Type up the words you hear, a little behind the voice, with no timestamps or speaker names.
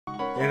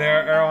Hey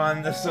there,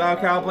 everyone. This is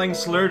Cal playing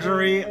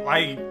slurdgery.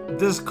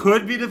 This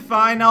could be the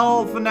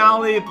final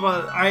finale,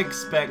 but I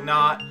expect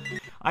not.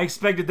 I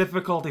expect the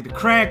difficulty to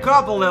crank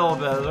up a little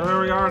bit.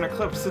 There we are in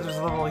Eclipse. There's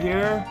a level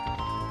here.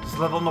 There's a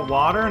level in the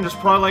water, and there's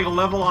probably like a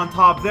level on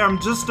top there. I'm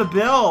just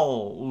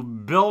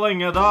building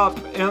it up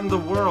in the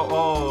world.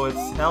 Oh,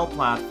 it's Hell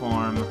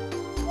Platform.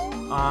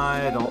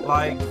 I don't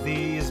like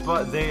these,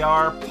 but they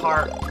are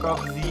part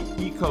of the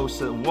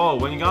ecosystem. Whoa,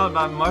 when you got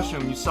that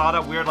mushroom, you saw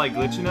that weird, like,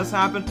 glitchiness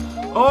happen?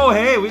 Oh,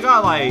 hey, we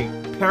got, like,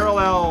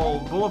 parallel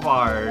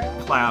boulevard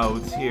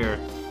clouds here.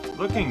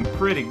 Looking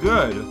pretty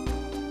good.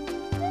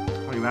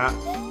 Look at that.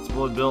 It's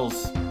bullet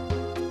bills.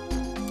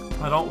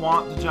 I don't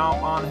want to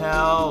jump on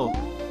hell,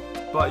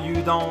 but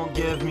you don't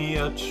give me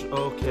a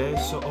okay,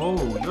 so, oh,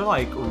 you're,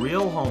 like,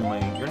 real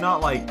homing. You're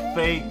not, like,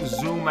 fake,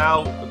 zoom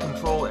out,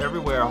 control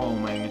everywhere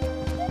homing.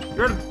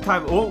 You're the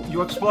type. Oh,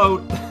 you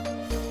explode.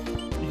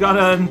 You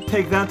gotta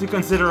take that into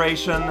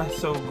consideration.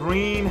 So,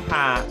 green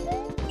hat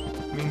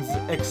means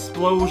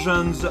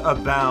explosions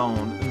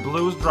abound. And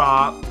blues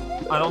drop.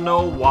 I don't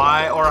know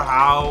why or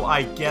how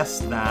I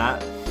guessed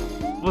that.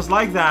 It was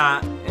like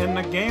that in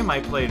a game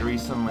I played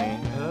recently.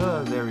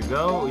 There we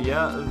go.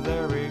 Yeah,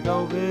 there we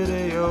go.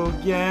 Video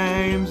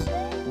games.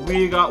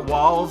 We got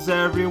walls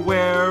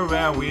everywhere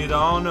and we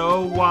don't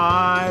know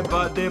why,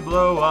 but they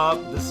blow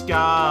up the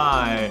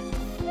sky.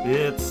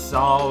 It's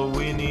all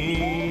we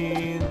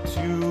need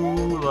to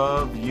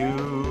love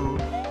you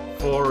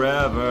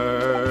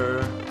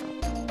forever.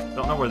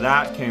 Don't know where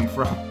that came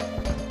from.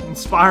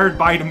 Inspired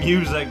by the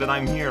music that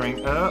I'm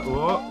hearing.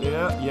 Oh,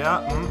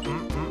 yeah.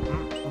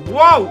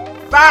 Whoa!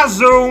 Fast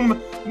zoom!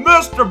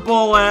 Mr.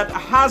 Bullet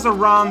has a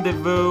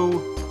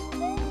rendezvous.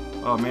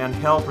 Oh man,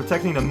 hell,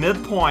 protecting the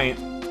midpoint.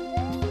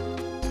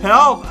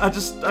 Help! I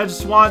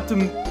just want to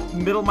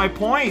middle my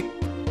point.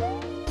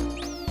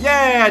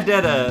 Yeah, I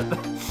did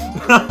it.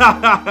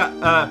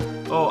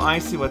 Oh, I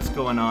see what's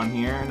going on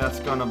here. That's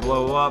gonna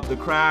blow up the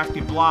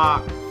cracky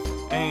block.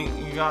 Ain't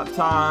you got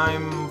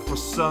time for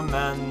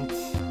cement?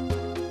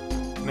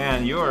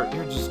 Man, you're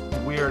just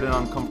weird and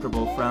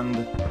uncomfortable,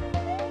 friend.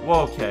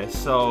 Well, okay,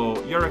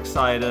 so you're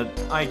excited.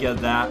 I get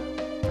that.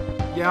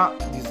 Yeah,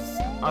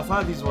 I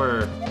thought these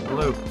were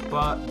blue,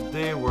 but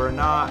they were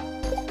not.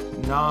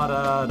 Not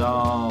at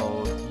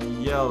all.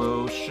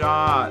 Yellow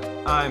shot.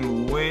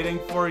 I'm waiting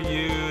for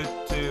you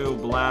to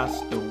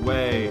blast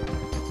away.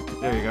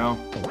 There you go.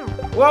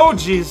 Whoa,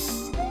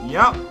 jeez.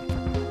 Yep.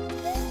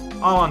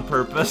 All on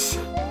purpose.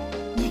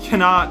 You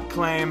cannot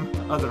claim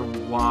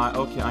otherwise.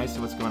 Okay, I see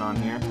what's going on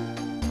here.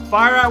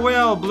 Fire at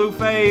will, blue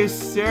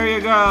face. There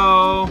you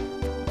go.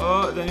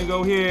 Oh, then you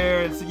go here.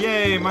 It's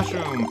yay,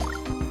 mushroom.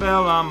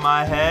 Fell on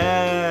my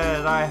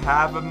head. I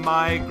have a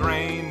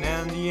migraine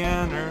and the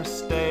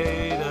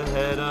interstate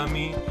ahead of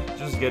me.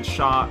 Just get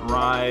shot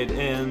right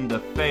in the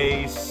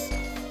face.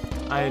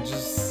 I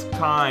just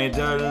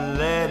kinda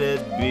let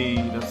it be.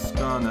 That's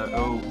gonna,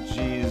 oh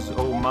jeez,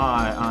 oh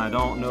my, I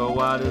don't know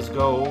what is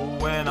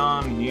going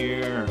on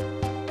here.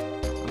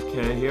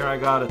 Okay, here I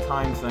gotta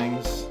time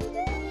things.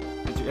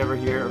 Did you ever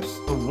hear of,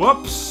 oh,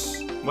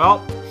 whoops!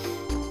 Well,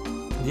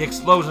 the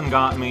explosion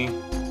got me.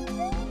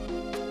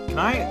 Can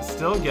I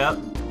still get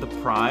the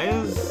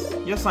prize?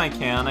 Yes I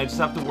can, I just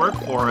have to work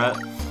for it.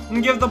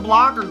 And give the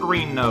blocker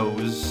green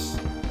nose.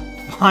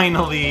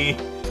 Finally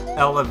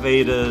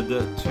elevated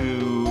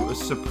to a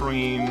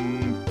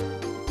supreme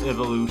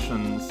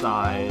evolution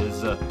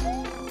size.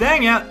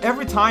 Dang it,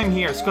 every time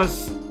here, it's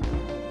because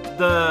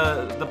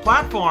the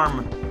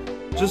platform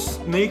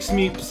just makes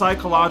me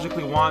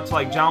psychologically want to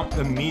like jump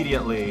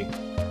immediately.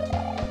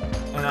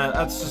 And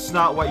that's just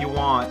not what you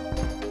want.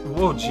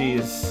 Whoa,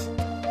 jeez.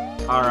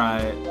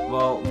 Alright,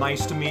 well,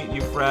 nice to meet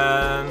you,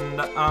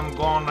 friend. I'm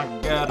gonna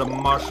get a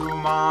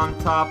mushroom on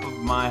top of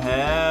my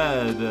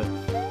head.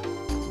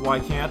 Why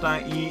can't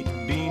I eat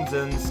beans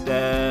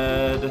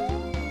instead?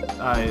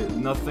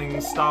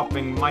 Nothing's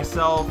stopping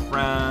myself,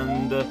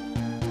 friend.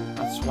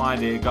 That's why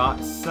they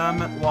got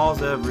cement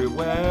walls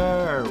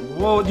everywhere.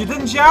 Whoa, you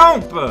didn't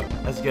jump!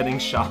 That's getting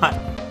shot.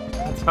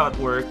 That's how it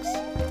works.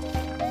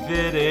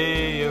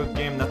 Video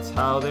game, that's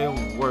how they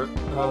work.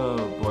 Oh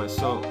boy,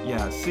 so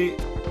yeah, see,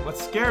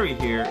 what's scary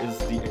here is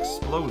the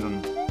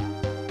explosion.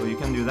 Well, you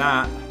can do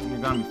that, and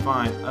you're gonna be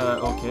fine.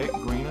 Okay,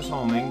 green is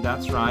homing,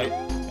 that's right.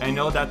 I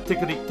know that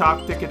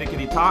tickety-tock,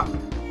 tickety-tock.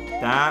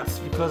 That's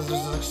because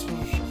there's an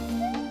explosion.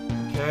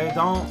 Okay,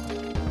 don't.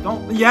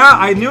 Yeah,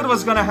 I knew it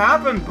was gonna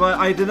happen, but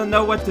I didn't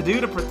know what to do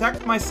to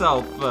protect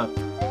myself.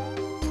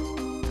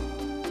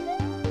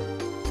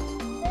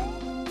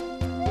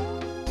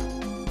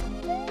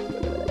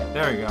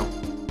 There you go.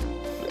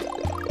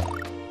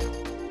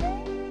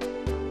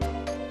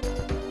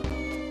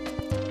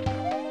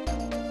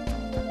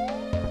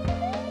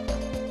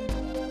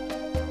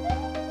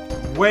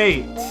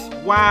 Wait.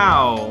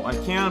 Wow, I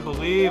can't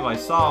believe I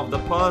solved the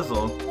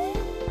puzzle.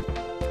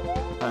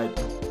 I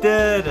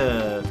did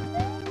it.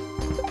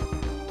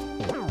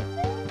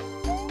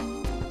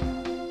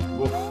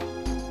 Oof.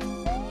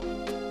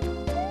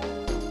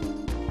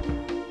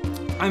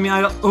 I mean,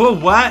 I don't. Oh,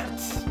 what?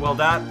 Well,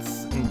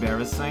 that's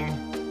embarrassing.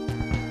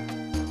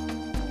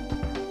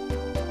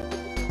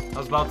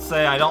 was about to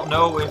say, I don't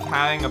know if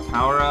having a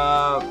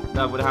power-up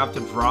that would have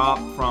to drop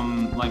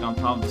from, like, on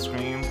top of the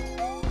screen,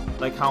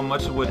 like, how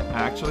much it would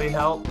actually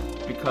help,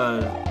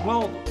 because,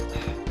 well,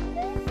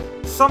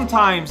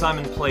 sometimes I'm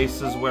in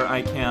places where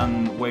I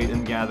can wait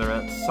and gather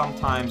it,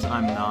 sometimes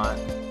I'm not.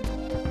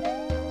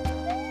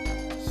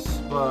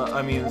 But,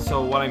 I mean,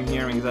 so what I'm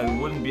hearing is that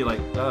it wouldn't be like,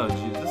 oh,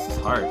 geez, this is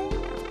hard.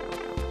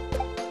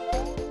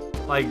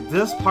 Like,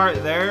 this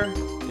part there,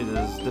 it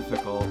is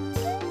difficult.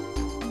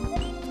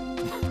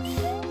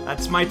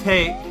 That's my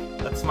take.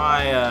 That's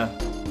my,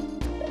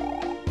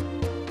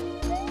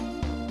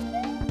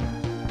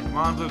 Come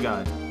on, blue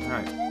guy.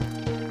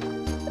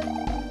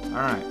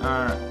 Alright.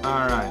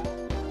 Alright.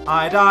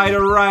 I died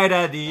right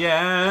at the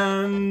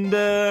end.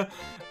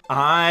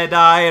 I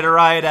died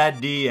right at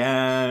the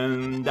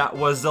end. That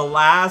was the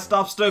last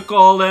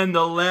obstacle in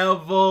the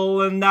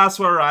level, and that's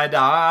where I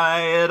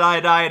died. I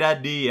died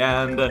at the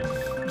end.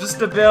 Just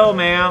a bill,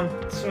 man.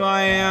 That's who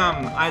I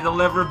am. I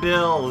deliver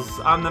bills.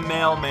 I'm the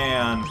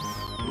mailman.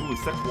 Ooh,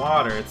 thick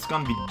water. It's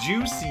gonna be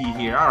juicy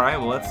here. Alright,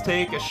 well, let's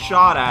take a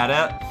shot at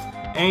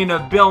it. Ain't a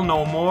bill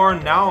no more.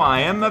 Now I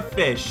am a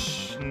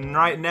fish.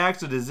 Right next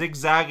to the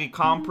zigzaggy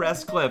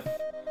compressed cliff.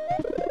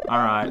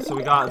 Alright, so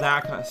we got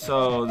that.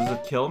 So, does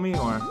it kill me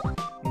or?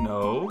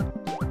 No.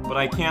 But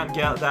I can't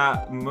get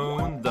that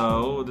moon,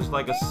 though. There's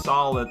like a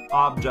solid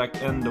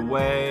object in the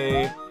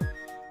way.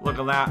 Look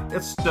at that.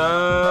 It's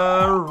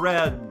the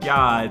red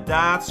guy.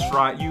 That's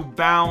right. You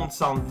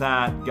bounce on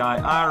that guy.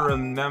 I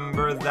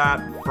remember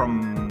that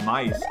from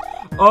mice.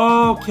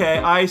 Okay,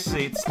 I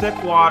see. It's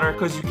thick water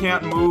because you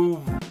can't move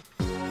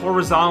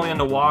horizontally in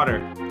the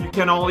water. You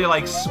can only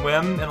like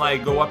swim and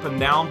like go up and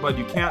down, but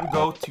you can't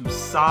go to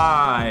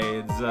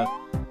sides.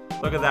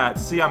 Look at that.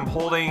 See, I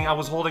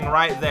was holding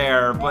right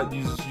there, but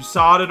you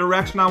saw the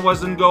direction I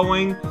wasn't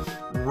going?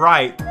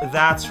 Right,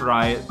 that's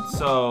right.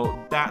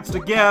 So, that's the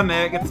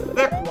gimmick. It's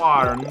thick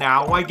water.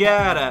 Now I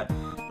get it.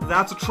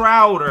 That's a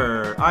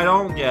trouter. I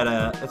don't get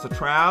it. It's a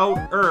trout.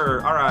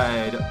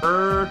 Alright.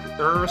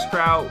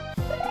 Trout.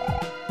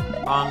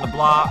 On the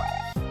block.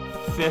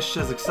 Fish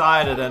is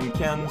excited and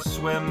can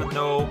swim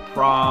no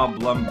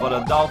problem. But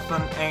a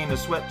dolphin ain't a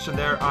switch, and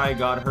there I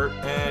got hurt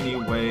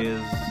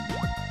anyways.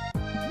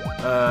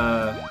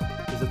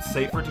 Is it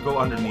safer to go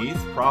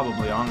underneath?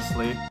 Probably,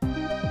 honestly.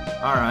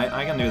 Alright,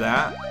 I can do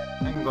that.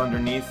 I can go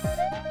underneath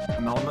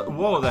an element.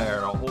 Whoa there!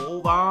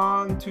 Hold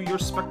on to your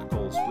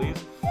spectacles, please.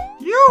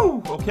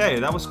 You! Okay,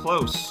 that was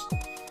close.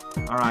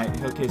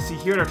 Alright, okay, see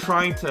here they're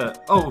trying to...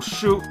 Oh,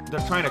 shoot!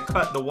 They're trying to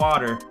cut the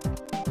water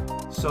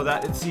so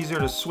that it's easier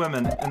to swim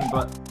in,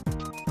 but...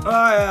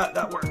 Oh, yeah,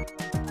 that worked.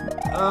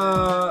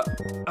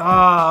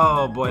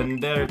 Oh, boy,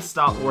 and there it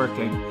stopped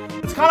working.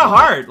 It's kind of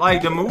hard.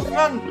 Like, the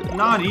movement,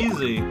 not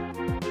easy.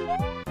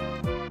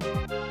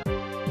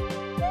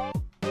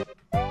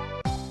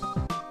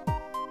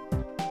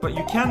 But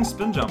you can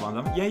spin jump on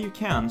them. Yeah, you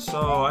can.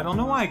 So, I don't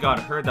know why I got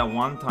hurt that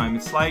one time.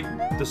 It's like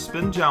the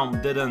spin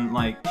jump didn't,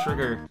 like,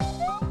 trigger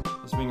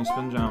as being a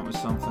spin jump or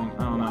something.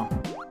 I don't know.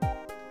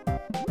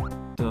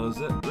 Does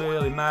it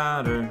really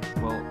matter?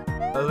 Well,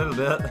 a little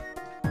bit.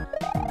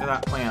 Look at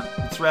that plant.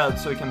 It's red,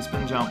 so you can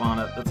spin jump on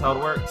it. That's how it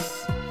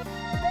works.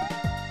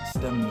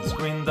 Stem is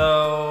green,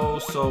 though,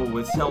 so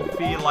it's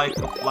healthy like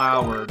a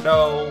flour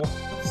dough.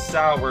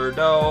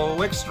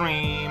 Sourdough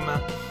extreme.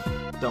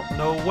 Don't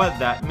know what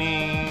that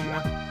means.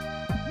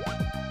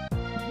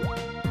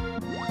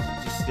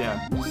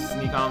 Just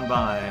sneak on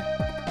by.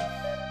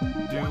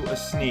 Do a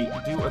sneak.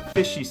 Do a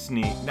fishy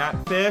sneak. That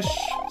fish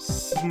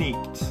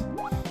sneaked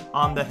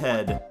on the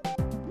head.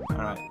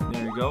 Alright,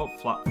 there you go.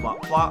 Flop,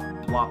 flop, flop.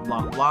 Blop,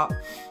 blop, blop.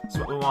 That's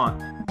what we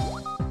want.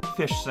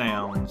 Fish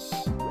sounds.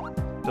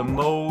 The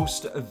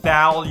most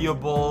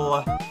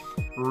valuable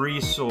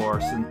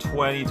resource in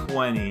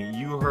 2020.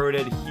 You heard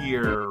it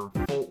here,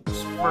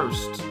 folks,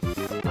 first.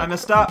 I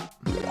messed up.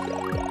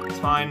 It's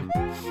fine.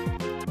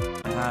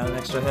 I had an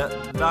extra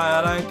hit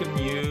that I can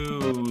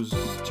use.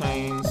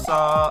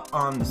 Chainsaw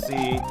on the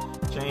sea.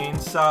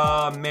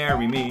 Chainsaw,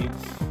 marry me.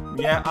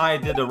 Yeah, I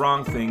did the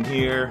wrong thing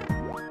here.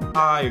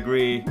 I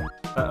agree.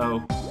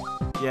 Uh-oh.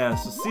 Yeah,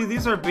 so see,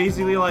 these are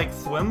basically like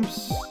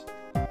thwimps,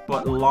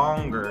 but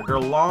longer. They're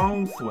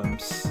long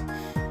thwimps.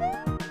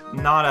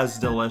 Not as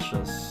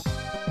delicious.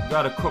 You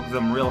gotta cook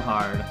them real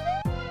hard.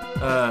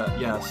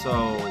 Yeah,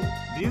 so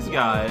these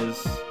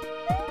guys,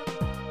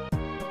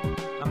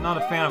 I'm not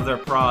a fan of their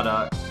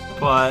product,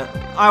 but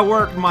I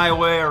worked my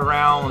way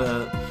around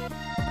it.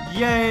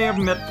 Yay,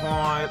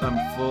 midpoint,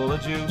 I'm full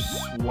of juice.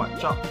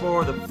 Watch out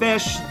for the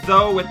fish,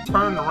 though it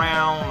turned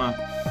around.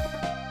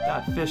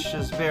 That fish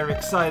is very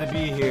excited to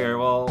be here.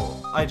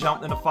 Well, I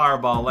jumped in a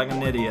fireball like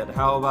an idiot.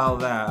 How about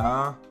that,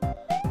 huh?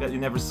 Bet you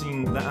never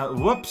seen that.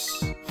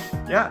 Whoops!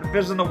 Yeah, the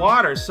fish is in the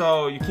water,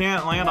 so you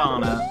can't land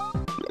on it.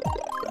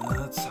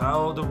 That's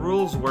how the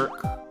rules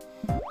work.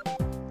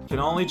 You can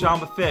only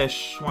jump a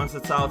fish once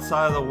it's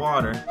outside of the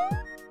water.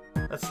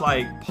 That's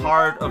like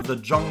part of the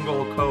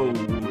jungle code.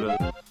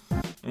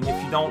 And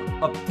if you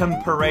don't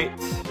up-temperate,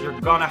 you're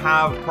gonna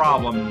have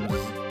problems.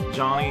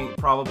 Johnny,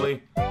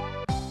 probably.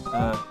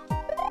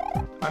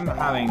 I'm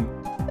having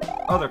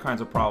other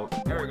kinds of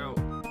problems. There we go.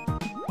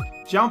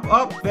 Jump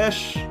up,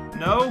 fish.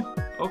 No?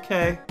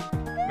 Okay.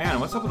 Man,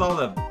 what's up with all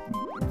the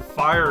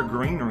fire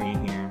greenery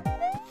here?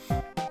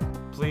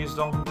 Please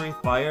don't breathe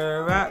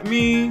fire at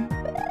me.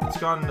 It's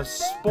gonna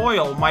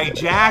spoil my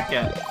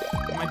jacket.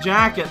 My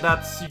jacket,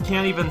 you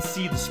can't even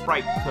see the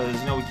sprite because,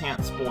 you know, we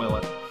can't spoil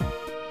it.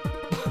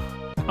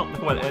 I don't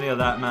know what any of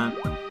that meant.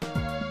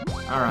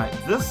 Alright,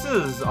 this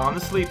is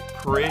honestly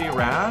pretty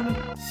rad.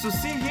 So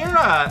see here,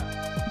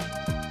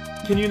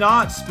 can you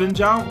not spin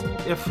jump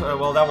if,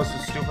 well, that was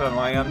just stupid on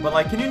my end, but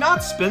like, can you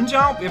not spin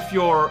jump if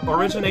you're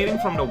originating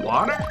from the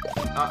water?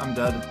 I'm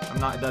dead. I'm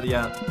not dead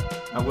yet.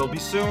 I will be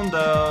soon,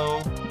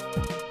 though.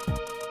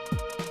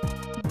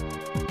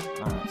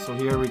 Alright, so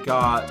here we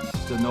got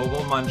the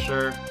Noble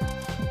Muncher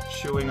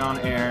chewing on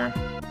air.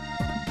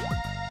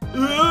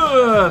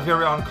 Ugh,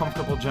 very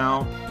uncomfortable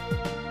jump.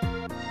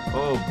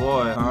 Oh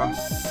boy, huh?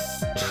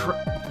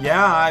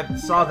 Yeah, I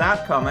saw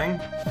that coming.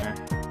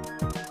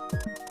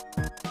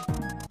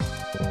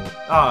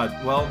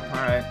 Well,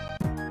 alright.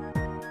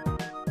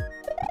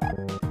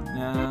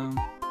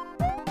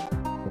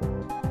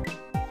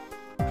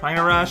 Trying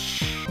to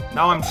rush.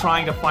 Now I'm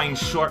trying to find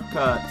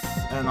shortcuts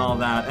and all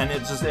that, and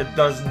it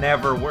does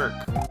never work.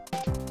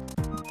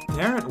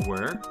 There it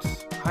worked.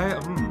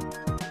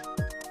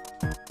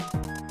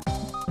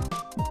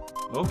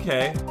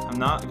 Okay, I'm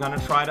not gonna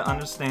try to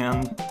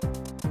understand.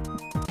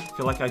 I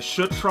feel like I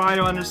should try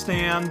to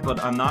understand, but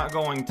I'm not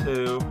going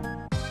to.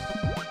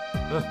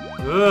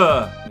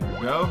 There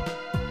we go.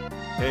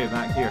 Hey,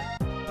 back here.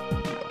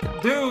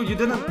 Dude, you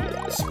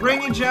didn't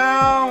springy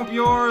jump!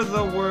 You're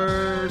the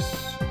worst.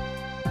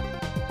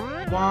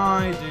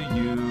 Why do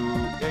you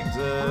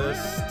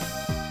exist?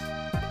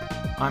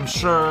 I'm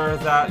sure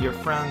that your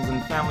friends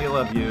and family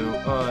love you.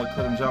 Oh, I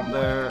couldn't jump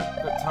there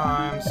at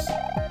times.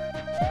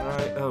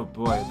 Right, oh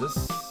boy,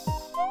 this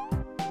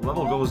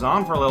level goes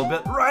on for a little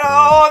bit. Right,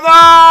 oh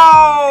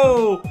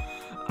no!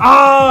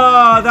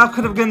 Ah, that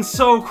could have been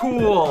so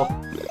cool.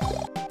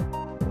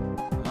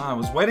 I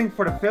was waiting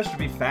for the fish to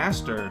be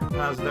faster.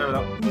 I was there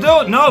without.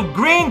 Dude, no,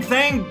 green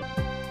thing!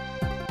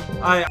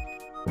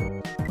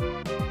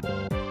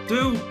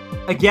 Dude,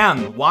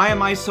 again, why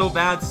am I so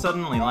bad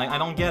suddenly? Like, I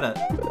don't get it.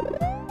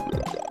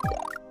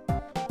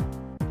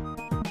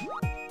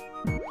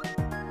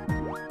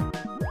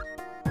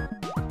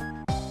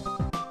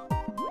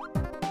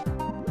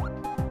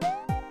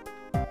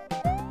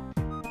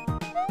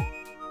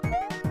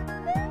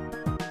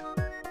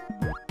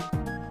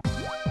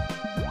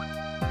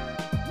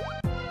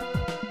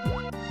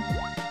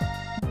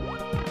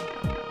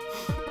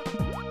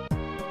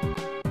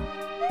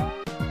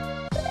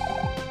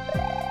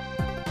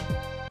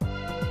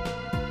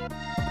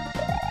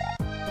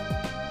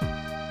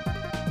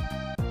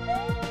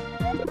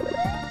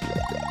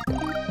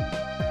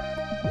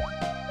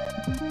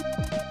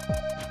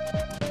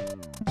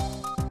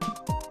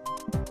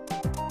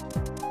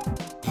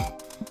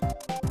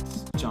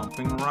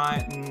 Jumping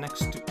right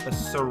next to a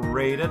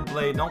serrated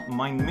blade, don't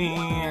mind me.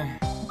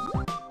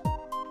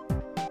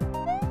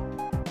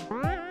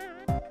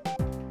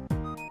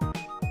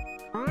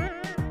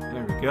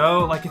 There we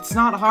go, like it's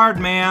not hard,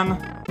 man.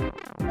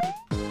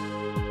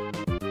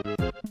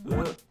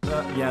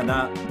 Yeah,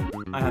 that,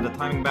 I had the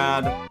timing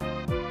bad.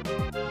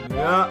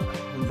 Yeah,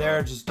 and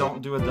there, just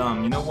don't do a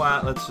dumb. You know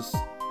what, let's just,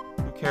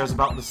 who cares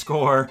about the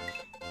score?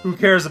 Who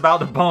cares about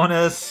the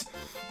bonus?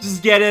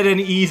 Just get it in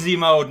easy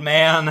mode,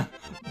 man.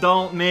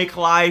 Don't make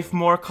life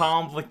more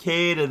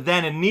complicated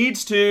than it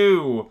needs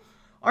to.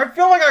 I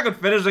feel like I could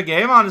finish the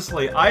game,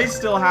 honestly. I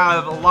still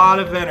have a lot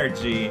of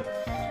energy.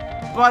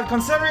 But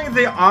considering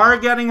they are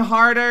getting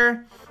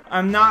harder,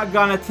 I'm not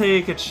gonna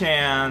take a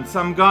chance.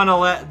 I'm gonna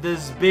let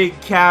this big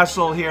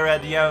castle here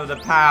at the end of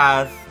the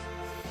path,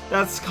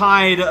 that's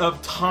kind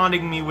of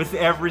taunting me with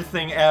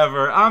everything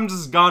ever, I'm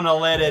just gonna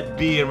let it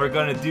be, and we're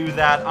gonna do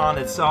that on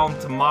its own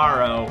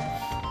tomorrow.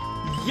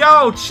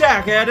 Yo,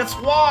 check it, it's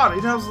water!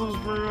 It has those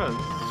pretty good.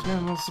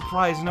 No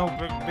surprise, no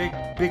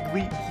big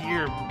leap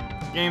here.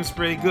 Game's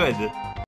pretty good.